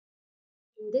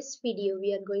this video,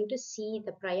 we are going to see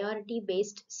the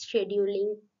priority-based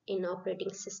scheduling in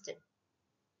operating system.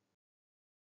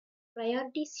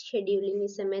 Priority scheduling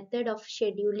is a method of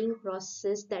scheduling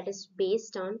process that is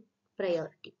based on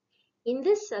priority. In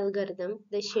this algorithm,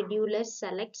 the scheduler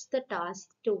selects the task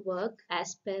to work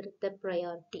as per the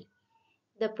priority.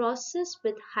 The process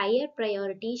with higher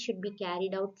priority should be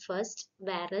carried out first,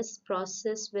 whereas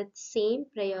process with same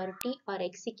priority are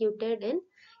executed in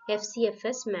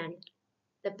FCFS manner.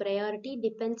 The priority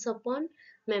depends upon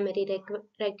memory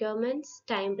requirements,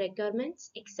 time requirements,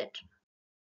 etc.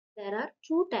 There are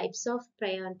two types of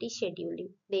priority scheduling.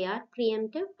 They are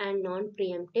preemptive and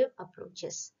non-preemptive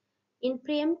approaches. In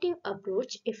preemptive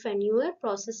approach, if a newer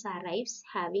process arrives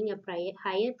having a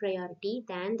higher priority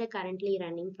than the currently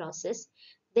running process,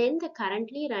 then the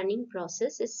currently running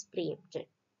process is preempted.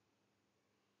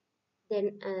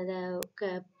 Then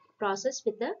the process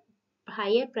with a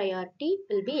higher priority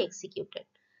will be executed.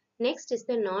 Next is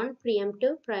the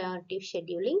non-preemptive priority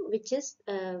scheduling, which is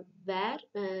where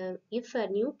if a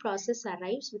new process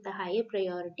arrives with a higher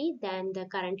priority than the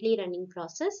currently running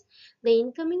process, the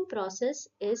incoming process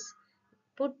is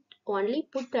only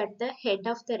put at the head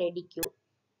of the ready queue.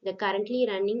 The currently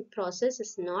running process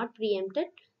is not preempted,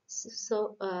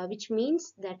 which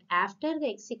means that after the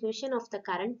execution of the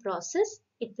current process,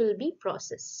 it will be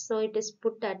processed. So it is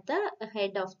put at the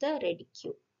head of the ready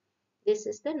queue. This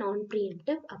is the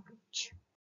non-preemptive approach.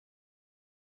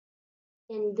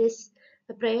 And this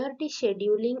priority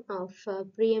scheduling of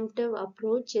preemptive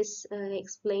approach is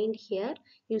explained here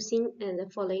using the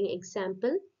following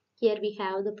example. Here we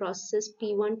have the process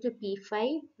P1 to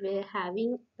P5, we're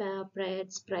having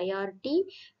its priority,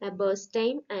 burst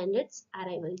time and its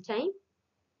arrival time.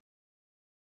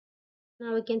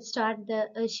 Now we can start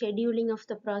the scheduling of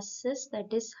the process,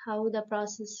 that is how the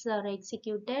processes are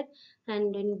executed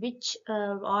and in which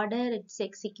order it's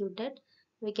executed.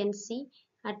 We can see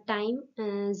at time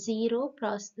 0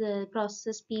 the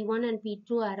process P1 and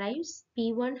P2 arrives.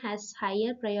 P1 has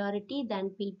higher priority than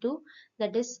P2,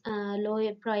 that is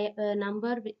lower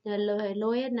number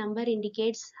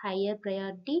indicates higher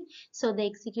priority. So the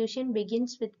execution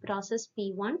begins with process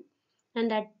P1. And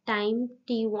at time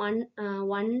t1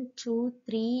 1 2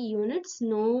 3 units,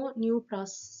 no new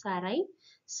process arrive,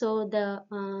 so the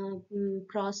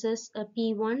process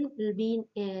P1 will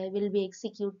be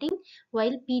executing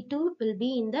while P2 will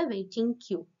be in the waiting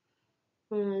queue.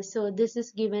 So this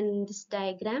is given in this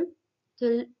diagram.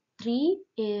 Till 3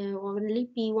 only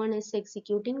P1 is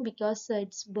executing because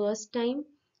its burst time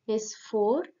is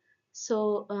 4,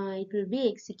 so it will be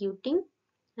executing.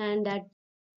 And at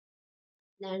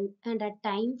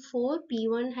time 4,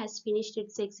 P1 has finished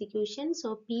its execution,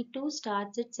 so P2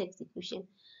 starts its execution.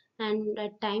 And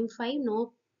at time 5,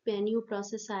 no new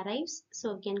process arrives,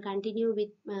 so we can continue with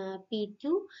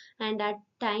P2. And at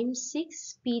time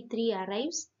 6, P3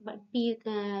 arrives, but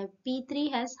P3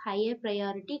 has higher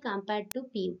priority compared to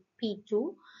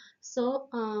P2. So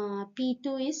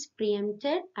P2 is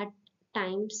preempted at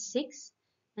time 6,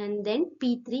 and then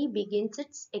P3 begins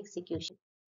its execution.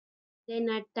 Then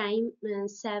at time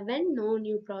 7, no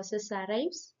new process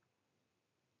arrives,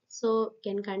 so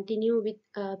can continue with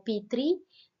P3.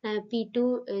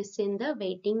 P2 is in the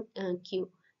waiting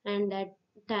queue. And at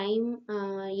time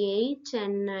 8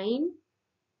 and 9,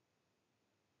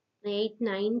 8,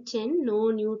 9, 10, no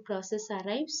new process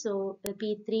arrives, so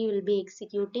P3 will be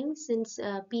executing. Since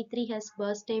P3 has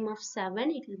burst time of 7,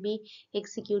 it will be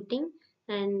executing.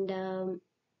 And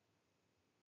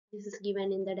this is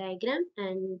given in the diagram.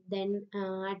 And then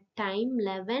at time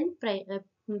 11,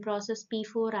 process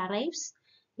P4 arrives,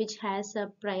 which has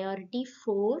a priority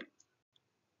 4,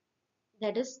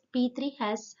 that is P3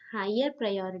 has higher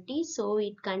priority, so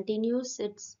it continues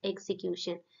its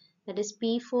execution. That is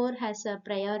P4 has a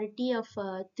priority of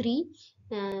 3,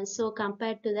 so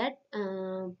compared to that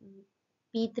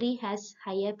P3 has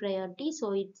higher priority,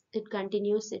 so it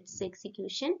continues its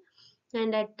execution.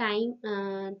 And at time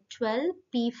 12,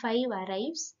 P5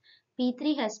 arrives.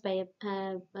 P3 has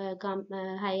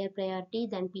higher priority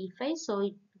than P5, so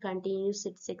it continues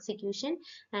its execution.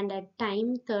 And at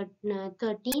time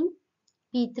 13,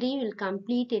 P3 will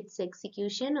complete its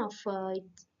execution of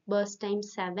its burst time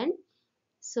 7.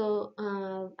 So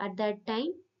at that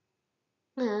time,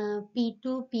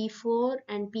 P2, P4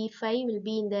 and P5 will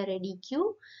be in the ready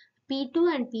queue.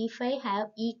 P2 and P5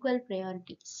 have equal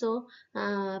priority. So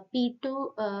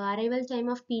P2 arrival time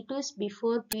of P2 is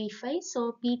before P5,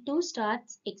 so P2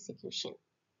 starts execution.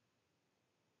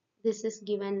 This is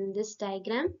given in this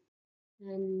diagram,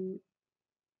 and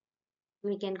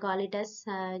we can call it as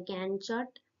Gantt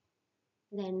chart.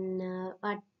 Then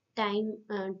at time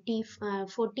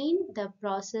T14, the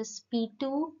process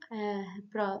P2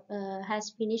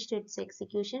 has finished its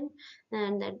execution,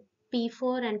 and that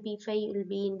P4 and P5 will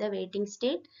be in the waiting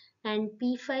state, and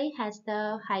P5 has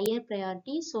the higher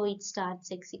priority, so it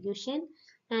starts execution.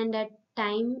 And at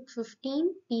time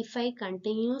 15, P5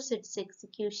 continues its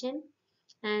execution,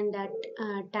 and at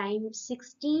time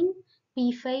 16,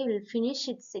 P5 will finish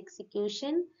its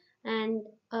execution, and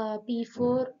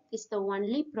P4 is the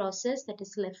only process that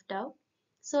is left out,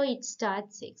 so it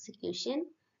starts execution.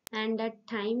 And at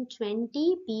time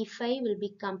 20, P5 will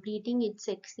be completing its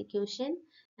execution,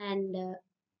 and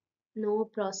no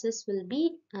process will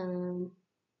be in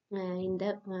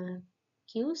the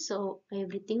queue, so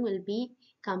everything will be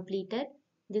completed.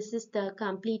 This is the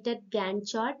completed Gantt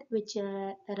chart, which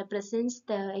represents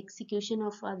the execution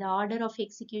of the order of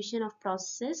execution of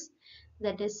processes.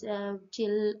 That is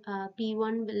till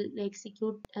P1 will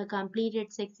execute complete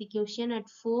its execution at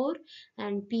 4,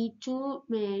 and P2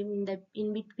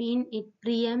 in between it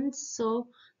preempts, so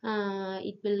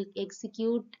it will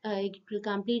execute it will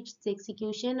complete its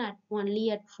execution at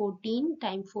only at 14,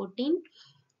 time 14.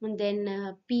 And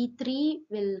then P3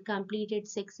 will complete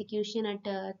its execution at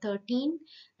 13,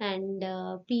 and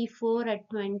P4 at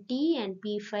 20, and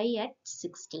P5 at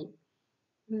 16.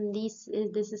 This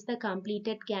is the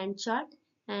completed Gantt chart,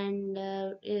 and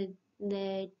it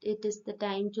is the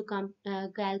time to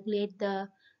calculate the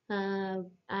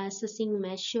assessing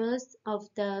measures of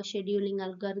the scheduling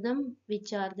algorithm,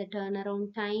 which are the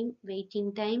turnaround time,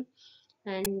 waiting time,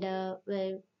 and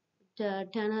the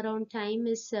turnaround time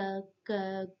is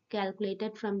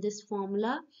calculated from this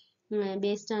formula.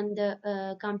 Based on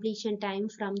the completion time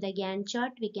from the Gantt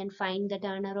chart, we can find the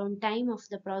turnaround time of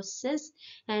the process,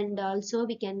 and also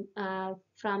we can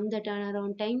from the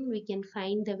turnaround time we can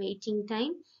find the waiting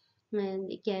time.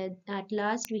 And at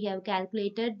last we have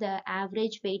calculated the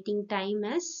average waiting time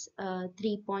as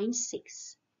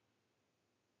 3.6.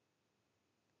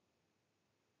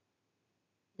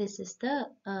 This is the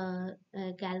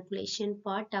calculation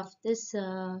part of this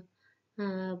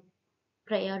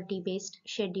priority based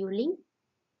scheduling.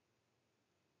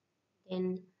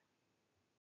 Then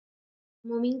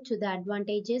moving to the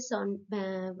advantages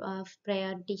of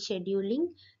priority scheduling,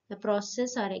 the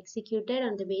processes are executed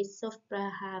on the basis of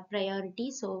priority.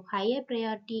 So higher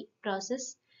priority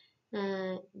process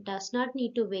does not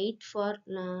need to wait for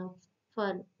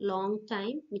long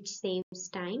time, which saves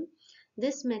time.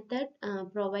 This method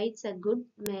provides a good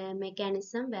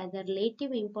mechanism where the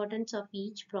relative importance of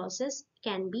each process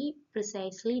can be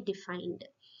precisely defined.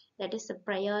 That is, the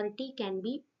priority can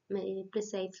be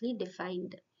precisely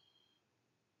defined.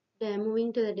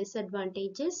 Moving to the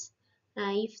disadvantages,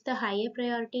 if the higher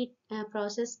priority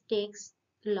process takes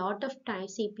a lot of time,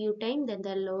 CPU time, then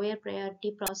the lower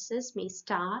priority process may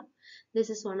stall. This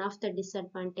is one of the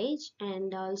disadvantage,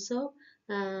 and also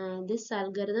this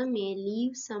algorithm may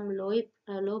leave some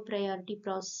low priority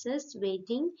processes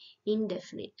waiting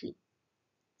indefinitely.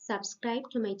 Subscribe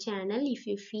to my channel if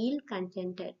you feel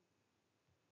contented.